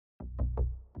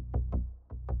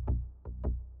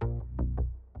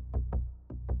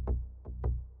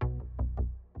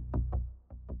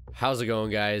How's it going,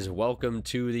 guys? Welcome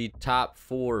to the top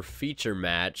 4 feature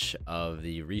match of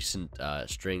the recent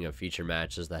string of feature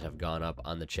matches that have gone up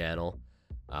on the channel.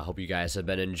 I hope you guys have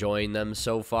been enjoying them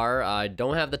so far. I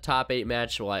don't have the top 8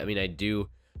 match. Well, I mean, I do,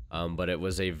 but it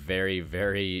was a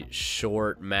very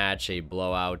short match, a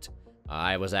blowout.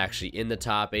 I was actually in the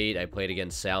top 8. I played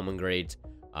against Salmon Great.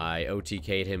 I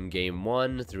OTK'd him game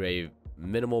 1 through a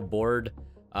minimal board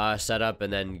setup,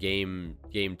 and then game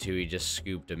 2 he just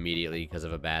scooped immediately because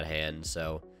of a bad hand.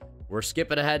 So we're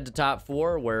skipping ahead to top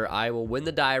 4, where I will win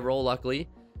the die roll, luckily,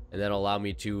 and that'll allow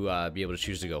me to be able to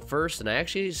choose to go first. And I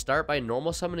actually start by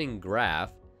normal summoning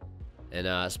Graph and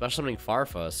special summoning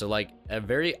Farfa, so like a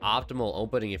very optimal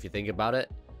opening if you think about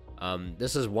it.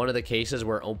 This is one of the cases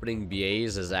where opening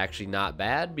BAs is actually not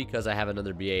bad, because I have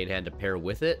another BA in hand to pair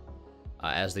with it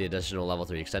as the additional level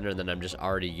 3 extender, and then I'm just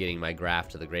already getting my Graph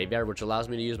to the graveyard, which allows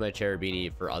me to use my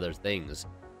Cherubini for other things.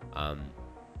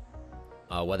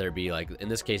 Whether it be, like, in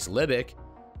this case, Libic,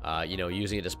 you know,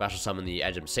 using it to special summon the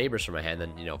Edgem Sabers from my hand,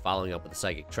 then, you know, following up with the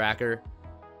Psychic Tracker.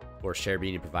 Of course,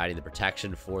 Cherubini providing the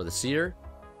protection for the Seer.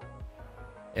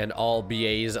 And all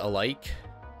BAs alike,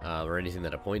 or anything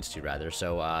that it points to, rather.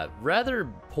 So,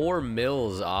 rather poor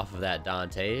mills off of that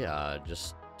Dante.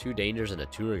 Just 2 dangers and a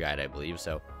tour guide, I believe.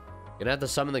 So, gonna have to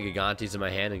summon the Gigantes in my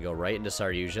hand and go right into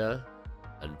Saryuja.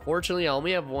 Unfortunately, I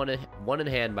only have one in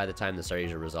hand by the time the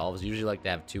Saryuja resolves. Usually like to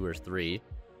have 2 or 3,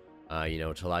 you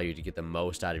know, to allow you to get the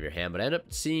most out of your hand. But I end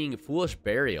up seeing Foolish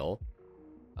Burial,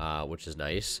 which is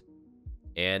nice.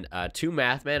 And 2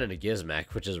 Mathman and a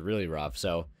Gizmek, which is really rough.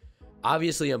 So,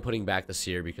 obviously, I'm putting back the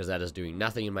Seer because that is doing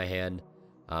nothing in my hand.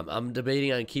 I'm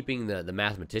debating on keeping the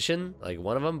Mathematician, like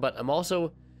one of them. But I'm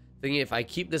also thinking if I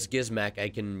keep this Gizmek, I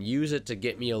can use it to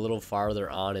get me a little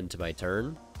farther on into my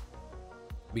turn.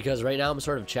 Because right now I'm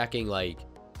sort of checking, like,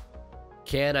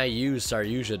 can I use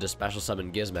Saryuja to special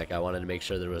summon Gizmek? I wanted to make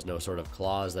sure there was no sort of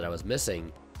clause that I was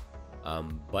missing.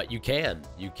 But you can.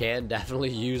 You can definitely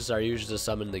use Saryuja to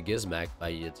summon the Gizmek by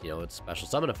its, you know, its special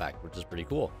summon effect, which is pretty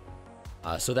cool.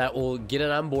 So that will get it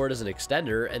on board as an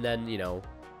extender, and then, you know,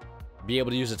 be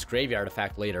able to use its graveyard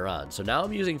effect later on. So now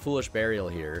I'm using Foolish Burial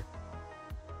here,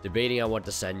 debating on what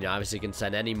to send. You know, obviously you can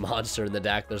send any monster in the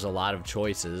deck. There's a lot of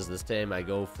choices. This time I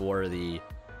go for the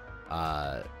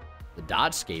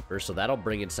Dodgescaper, so that'll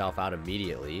bring itself out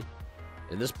immediately.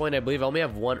 At this point, I believe I only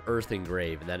have 1 Earth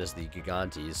Engrave, and that is the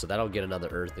Gigantes, so that'll get another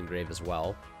Earth Engrave as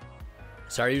well.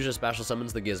 Saryuja special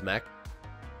summons the Gizmek,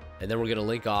 and then we're going to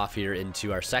link off here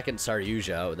into our second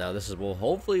Saryuja. Now, this is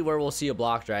hopefully where we'll see a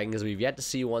Block Dragon, because we've yet to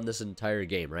see one this entire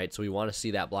game, right? So we want to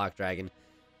see that Block Dragon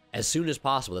as soon as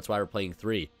possible. That's why we're playing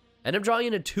 3. And I'm drawing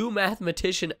in a 2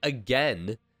 Mathematician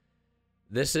again.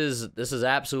 This is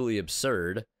absolutely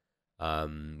absurd.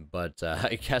 But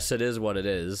I guess it is what it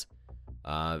is.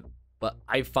 But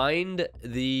I find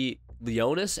the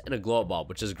Leonis and a Glow Up Bulb,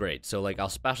 which is great. So, like, I'll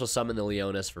special summon the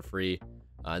Leonis for free,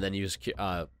 and then use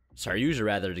Saryuja,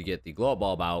 rather, to get the Glow Up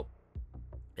Bulb out.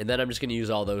 And then I'm just going to use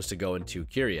all those to go into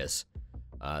Curious.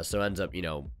 So it ends up, you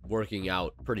know, working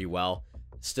out pretty well.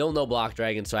 Still no Block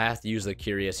Dragon, so I have to use the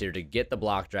Curious here to get the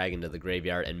Block Dragon to the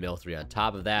graveyard and mill 3 on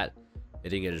top of that.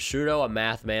 Hitting a Shudo, a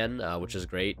Mathman, which is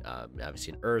great.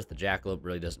 Obviously an Earth, the Jackalope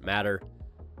really doesn't matter.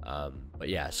 But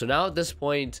yeah, so now at this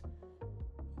point,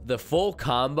 the full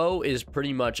combo is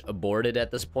pretty much aborted at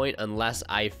this point, unless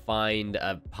I find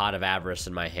a Pot of Avarice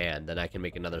in my hand. Then I can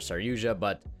make another Saryuja,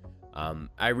 but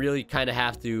I really kind of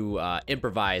have to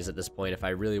improvise at this point if I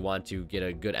really want to get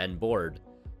a good end board.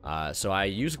 So I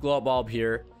use Glow Up Bulb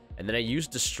here, and then I use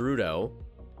Destrudo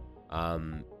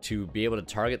to be able to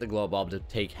target the Glow Up Bulb to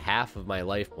take half of my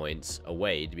life points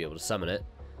away to be able to summon it,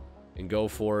 and go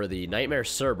for the Nightmare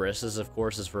Cerberus. This, of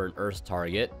course, is for an Earth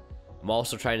target. I'm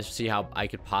also trying to see how I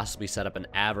could possibly set up an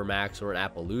Avermax or an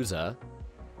Appaloosa,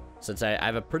 since I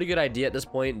have a pretty good idea at this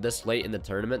point, this late in the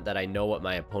tournament, that I know what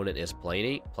my opponent is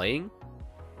playing.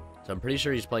 So I'm pretty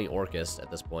sure he's playing Orcust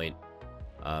at this point.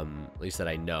 At least that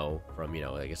I know from, you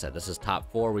know, like I said, this is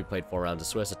top 4. We played 4 rounds of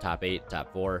Swiss, a top 8,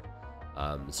 top 4.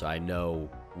 So I know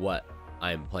what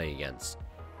I'm playing against.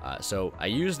 So I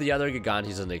use the other Gigantes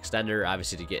as an extender,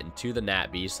 obviously, to get into the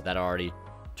Nat Beast. So that'll already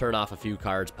turn off a few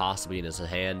cards, possibly in his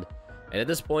hand. And at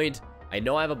this point, I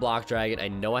know I have a Block Dragon. I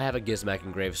know I have a Gizmek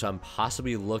Engrave. So I'm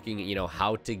possibly looking, you know,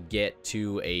 how to get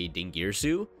to a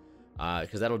Dingirsu.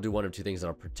 Because that'll do one of 2 things.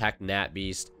 That'll protect Nat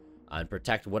Beast and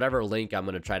protect whatever link I'm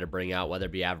going to try to bring out, whether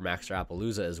it be Avermax or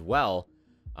Appaloosa as well.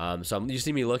 So you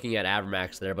see me looking at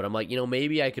Avermax there, but I'm like, you know,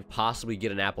 maybe I could possibly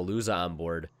get an Appaloosa on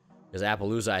board, because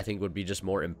Appaloosa, I think, would be just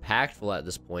more impactful at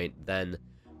this point than,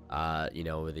 you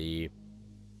know, the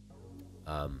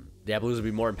the Appaloosa would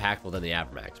be more impactful than the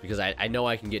Avermax, because I know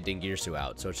I can get Dingirsu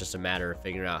out, so it's just a matter of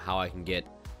figuring out how I can get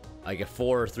like a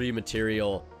 4 or 3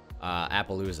 material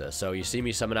Appaloosa. So you see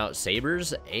me summon out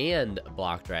Sabers and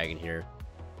Block Dragon here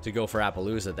to go for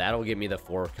Appaloosa. That'll give me the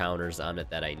 4 counters on it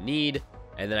that I need,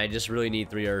 and then I just really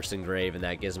need 3 Earth's Engrave, and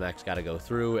that Gizmek's got to go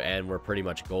through, and we're pretty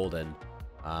much golden,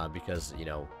 because, you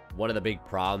know, one of the big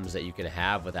problems that you can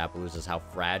have with Appaloosa is how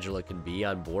fragile it can be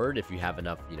on board if you have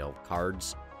enough, you know,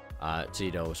 cards to,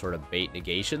 you know, sort of bait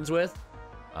negations with.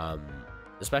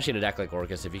 Especially in a deck like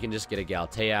Orcust, if you can just get a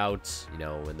Galtae out, you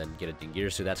know, and then get a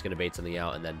Dingirsu, that's going to bait something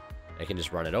out, and then I can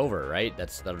just run it over, right?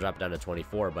 That'll drop it down to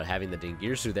 24, but having the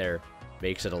Dingirsu there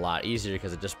makes it a lot easier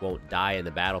because it just won't die in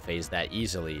the battle phase that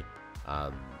easily.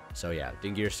 So yeah,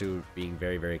 Dingirsu being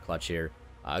very, very clutch here.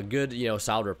 A good, you know,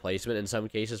 solid replacement in some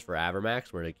cases for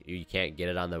Avermax, where you can't get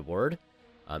it on the board.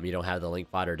 You don't have the link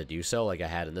fodder to do so, like I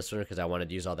had in this one, because I wanted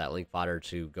to use all that link fodder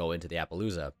to go into the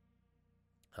Appaloosa.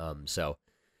 So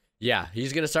yeah,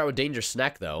 he's going to start with Danger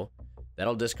Sneck, though.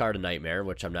 That'll discard a Nightmare,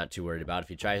 which I'm not too worried about. If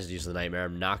he tries to use the Nightmare,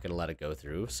 I'm not going to let it go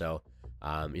through. So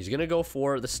he's going to go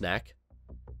for the Sneck.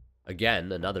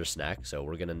 Again, another Sneck. So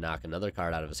we're going to knock another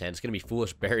card out of his hand. It's going to be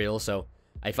Foolish Burial. So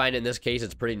I find in this case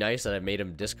it's pretty nice that I've made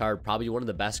him discard probably one of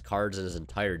the best cards in his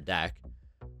entire deck.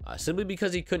 Simply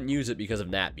because he couldn't use it because of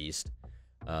Nat Beast.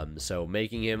 So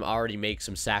making him already make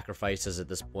some sacrifices at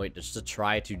this point just to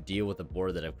try to deal with the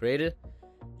board that I've created.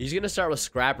 He's going to start with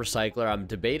Scrap Recycler. I'm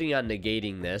debating on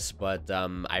negating this, but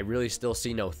I really still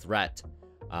see no threat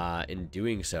in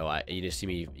doing so. You just see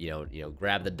me, you know,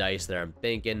 grab the dice there. I'm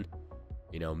thinking,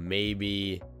 you know,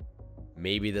 maybe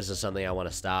this is something I want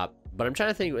to stop. But I'm trying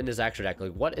to think in his extra deck,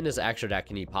 like what in his extra deck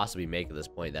can he possibly make at this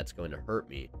point that's going to hurt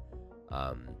me?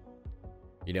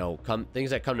 You know,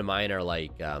 things that come to mind are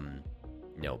like,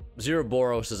 you know, Zero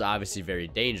Boros is obviously very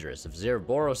dangerous. If Zero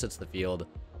Boros hits the field,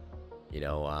 you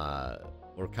know,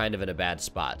 we're kind of in a bad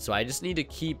spot. So I just need to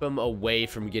keep him away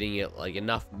from getting it like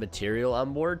enough material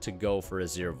on board to go for a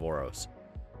Zero Boros.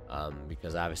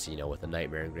 Because obviously, you know, with the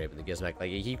Nightmare Engrave and the Gizmek,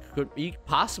 like he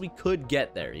possibly could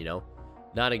get there, you know.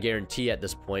 Not a guarantee at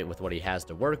this point with what he has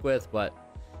to work with, but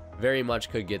very much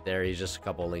could get there. He's just a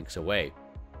couple links away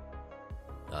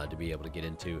to be able to get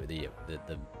into the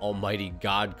almighty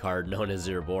god card known as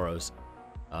Zero Boros.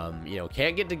 You know,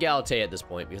 can't get to Galatae at this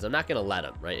point because I'm not going to let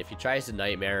him, right? If he tries to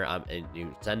Nightmare, and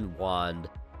you send Wand,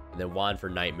 and then Wand for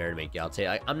Nightmare to make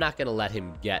Galatae, I'm not going to let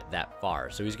him get that far.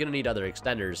 So he's going to need other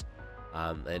extenders.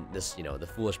 And this, you know, the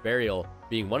Foolish Burial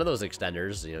being one of those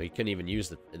extenders, you know, he couldn't even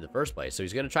use it in the first place. So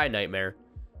he's going to try Nightmare.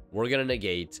 We're going to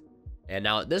negate. And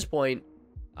now at this point,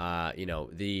 you know,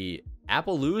 the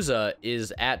Appaloosa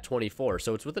is at 24.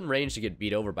 So it's within range to get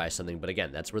beat over by something. But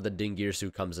again, that's where the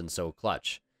Dingirsu comes in so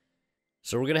clutch.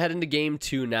 So we're going to head into game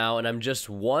 2 now. And I'm just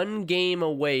one game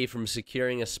away from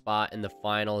securing a spot in the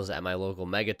finals at my local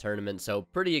mega tournament. So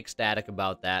pretty ecstatic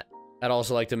about that. I'd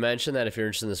also like to mention that if you're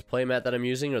interested in this playmat that I'm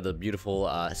using, or the beautiful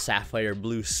sapphire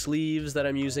blue sleeves that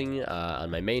I'm using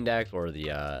on my main deck, or the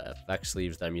effect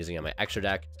sleeves that I'm using on my extra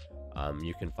deck,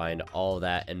 you can find all of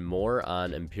that and more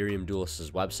on Imperium Duelist's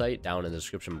website down in the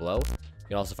description below. You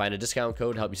can also find a discount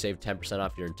code to help you save 10%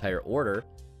 off your entire order,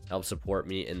 help support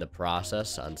me in the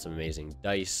process on some amazing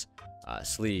dice,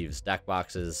 sleeves, deck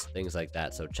boxes, things like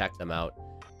that. So check them out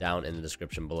down in the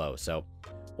description below. So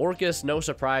Orcust, no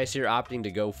surprise here, opting to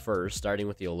go first, starting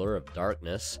with the Allure of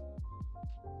Darkness.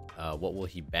 What will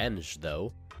he bench,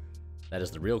 though? That is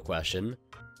the real question.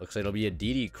 Looks like it'll be a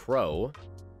DD Crow.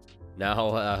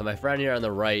 Now, my friend here on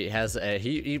the right has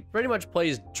he pretty much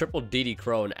plays triple DD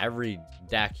Crow in every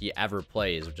deck he ever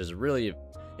plays, which is really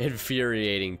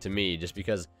infuriating to me, just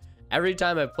because every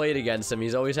time I've played against him,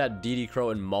 he's always had DD Crow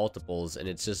in multiples, and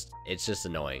it's just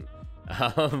annoying.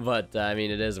 But I mean,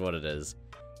 it is what it is.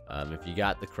 If you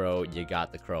got the Crow, you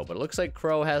got the Crow. But it looks like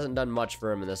Crow hasn't done much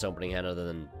for him in this opening hand other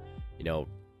than, you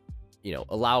know,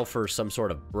 allow for some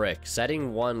sort of brick.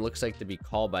 Setting 1 looks like to be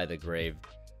called by the grave,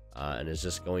 and is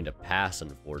just going to pass,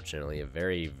 unfortunately. A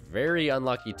very, very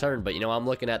unlucky turn. But, you know, I'm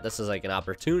looking at this as like an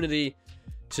opportunity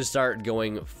to start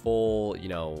going full, you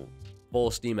know,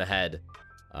 full steam ahead,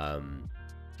 and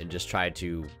just try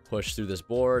to push through this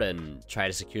board and try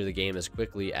to secure the game as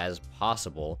quickly as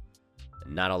possible.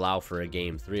 Not allow for a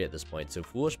game 3 at this point. So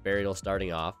Foolish Burial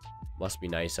starting off. Must be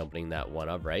nice opening that one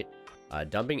up, right?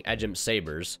 Dumping Edgimp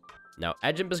Sabers. Now,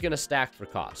 Edgimp is going to stack for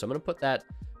cost. So I'm going to put that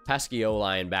pesky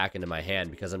O-Lion back into my hand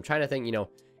because I'm trying to think, you know,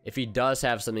 if he does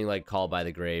have something like Call by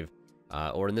the Grave,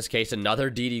 or in this case,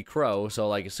 another DD Crow. So,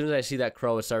 like, as soon as I see that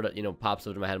Crow, it started, you know, pops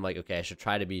up in my head. I'm like, okay, I should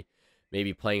try to be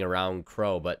maybe playing around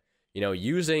Crow. But, you know,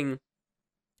 using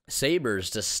Sabers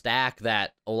to stack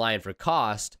that O-Lion for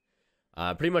cost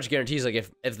pretty much guarantees, like,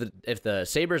 if the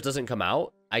Sabers doesn't come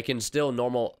out, I can still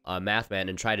normal Mathman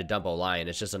and try to dump O-Lion.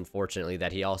 It's just unfortunately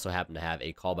that he also happened to have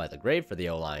a Call by the Grave for the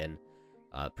O-Lion,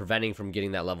 preventing from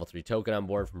getting that level 3 token on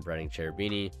board, from preventing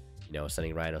Cherubini, you know,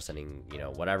 sending Rhino, sending, you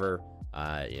know, whatever,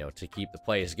 you know, to keep the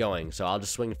plays going. So I'll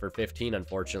just swing for 15,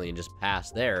 unfortunately, and just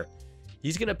pass there.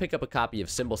 He's going to pick up a copy of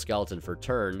Symbol Skeleton for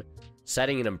turn,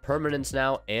 setting an Impermanence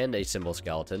now and a Symbol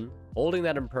Skeleton, holding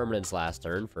that Impermanence last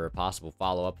turn for a possible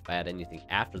follow-up if I had anything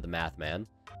after the Mathman.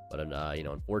 But, you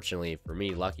know, unfortunately for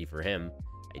me, lucky for him,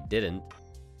 I didn't.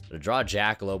 I'm going to draw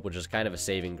Jackalope, which is kind of a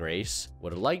saving grace.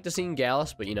 Would have liked to see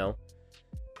Gallus, but, you know,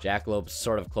 Jackalope's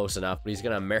sort of close enough. But he's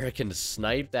going to American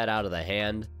Snipe that out of the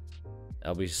hand.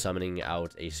 I'll be summoning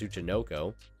out a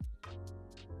Tsuchinoko.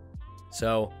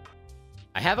 So,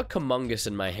 I have a Kumungus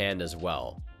in my hand as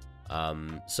well.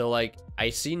 So, like, I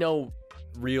see no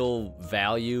real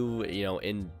value, you know,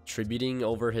 in tributing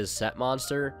over his set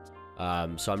monster.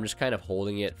 So I'm just kind of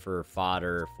holding it for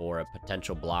fodder for a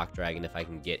potential block dragon if I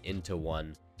can get into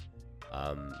one.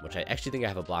 Which I actually think I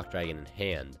have a block dragon in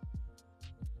hand.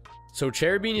 So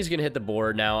Cherubini's gonna hit the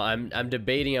board. Now I'm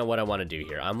debating on what I want to do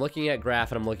here. I'm looking at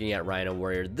Graph and I'm looking at Rhino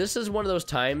Warrior. This is one of those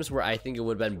times where I think it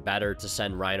would have been better to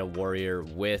send Rhino Warrior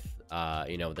with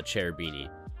you know, the Cherubini.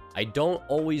 I don't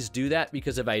always do that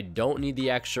because if I don't need the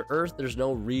extra Earth, there's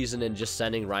no reason in just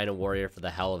sending Rhino Warrior for the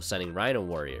hell of sending Rhino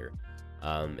Warrior.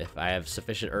 If I have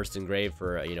sufficient Earths engraved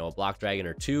for, you know, a block dragon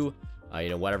or two, you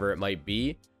know, whatever it might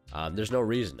be, there's no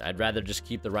reason. I'd rather just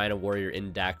keep the Rhino Warrior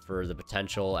in deck for the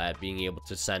potential at being able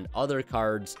to send other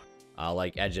cards,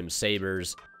 like Edgem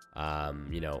Sabers,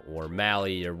 you know, or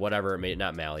Mali, or whatever it may,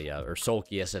 not Mali, or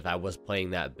Solkius if I was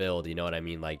playing that build, you know what I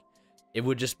mean? Like, it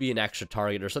would just be an extra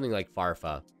target, or something like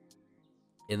Farfa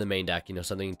in the main deck, you know,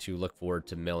 something to look forward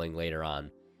to milling later on.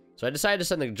 So I decided to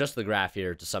send just the Graph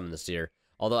here to summon the Seer.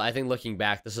 Although I think looking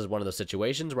back, this is one of those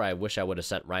situations where I wish I would have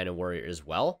sent Rhino Warrior as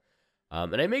well.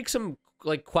 And I make some,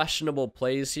 like, questionable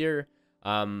plays here.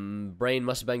 Brain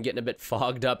must have been getting a bit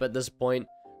fogged up at this point.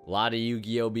 A lot of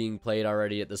Yu-Gi-Oh! Being played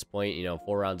already at this point. You know,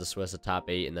 4 rounds of Swiss, a top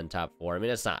 8, and then top 4. I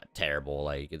mean, it's not terrible.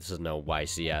 Like, this is no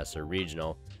YCS or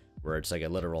regional, where it's like a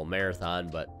literal marathon.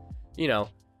 But, you know,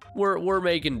 we're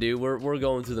making do. We're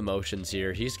going through the motions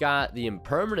here. He's got the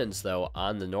Impermanence, though,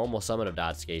 on the normal summon of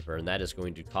Dotscaper, and that is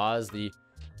going to cause the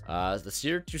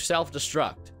Seer to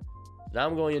self-destruct. Now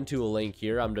I'm going into a link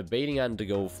here. I'm debating on to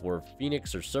go for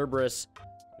Phoenix or Cerberus.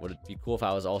 Would it be cool if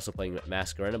I was also playing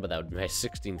Masquerena, but that would be my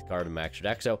 16th card in my extra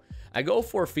deck. So I go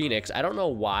for Phoenix. I don't know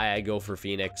why I go for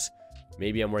Phoenix.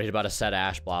 Maybe I'm worried about a set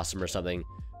Ash Blossom or something.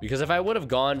 Because if I would have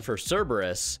gone for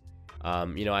Cerberus,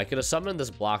 you know, I could have summoned this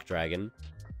block dragon,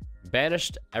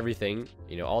 banished everything,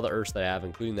 you know, all the Earths that I have,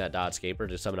 including that Dotscaper,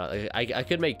 to summon out. I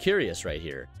could make Curious right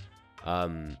here.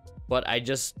 But I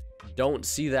just don't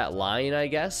see that line, I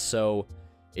guess, so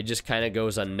it just kind of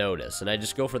goes unnoticed, and I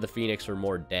just go for the Phoenix for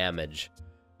more damage.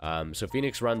 So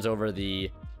Phoenix runs over the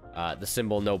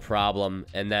symbol, no problem,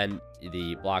 and then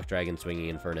the block dragon swinging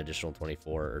in for an additional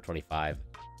 24 or 25.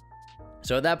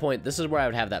 So at that point, this is where I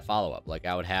would have that follow-up. Like,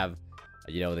 I would have,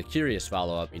 you know, the Curious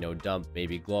follow-up, you know, dump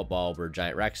maybe Glow Bulb or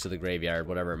Giant Rex to the graveyard,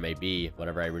 whatever it may be,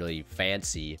 whatever I really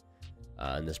fancy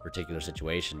in this particular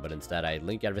situation. But instead, I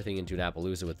link everything into an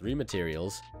Appaloosa with 3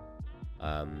 materials,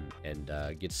 and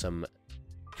get some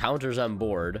counters on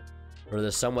board for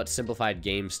the somewhat simplified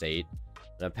game state.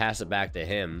 And I pass it back to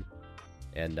him,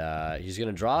 and he's going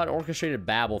to draw an Orchestrated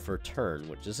Babble for turn,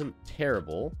 which isn't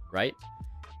terrible, right?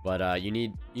 But you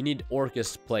need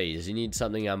Orcust plays. You need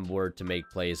something on board to make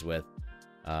plays with,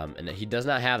 and he does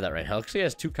not have that right now. Looks like he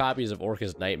has 2 copies of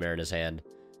Orcust Nightmare in his hand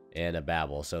and a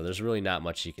Babble, so there's really not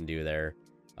much he can do there.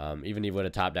 Even if he would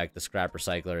have top decked the Scrap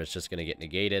Recycler, it's just going to get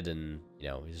negated, and, you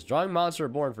know, he's drawing Monster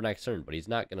Reborn for next turn, but he's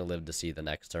not going to live to see the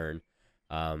next turn.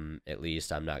 At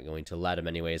least I'm not going to let him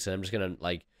anyways, so I'm just going to,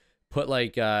 like, put,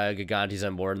 like, Gigantes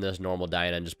on board in this normal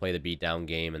Diana and just play the beatdown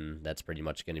game, and that's pretty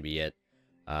much going to be it.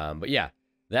 But yeah,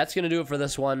 that's going to do it for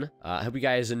this one. I hope you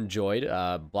guys enjoyed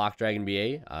Block Dragon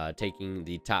BA taking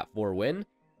the top 4 win.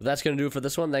 But that's going to do it for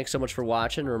this one. Thanks so much for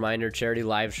watching. Reminder, charity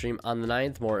live stream on the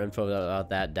 9th. More info about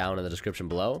that down in the description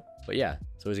below. But yeah,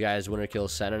 so as guys, Winner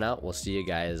Kills signing out. We'll see you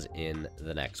guys in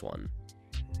the next one.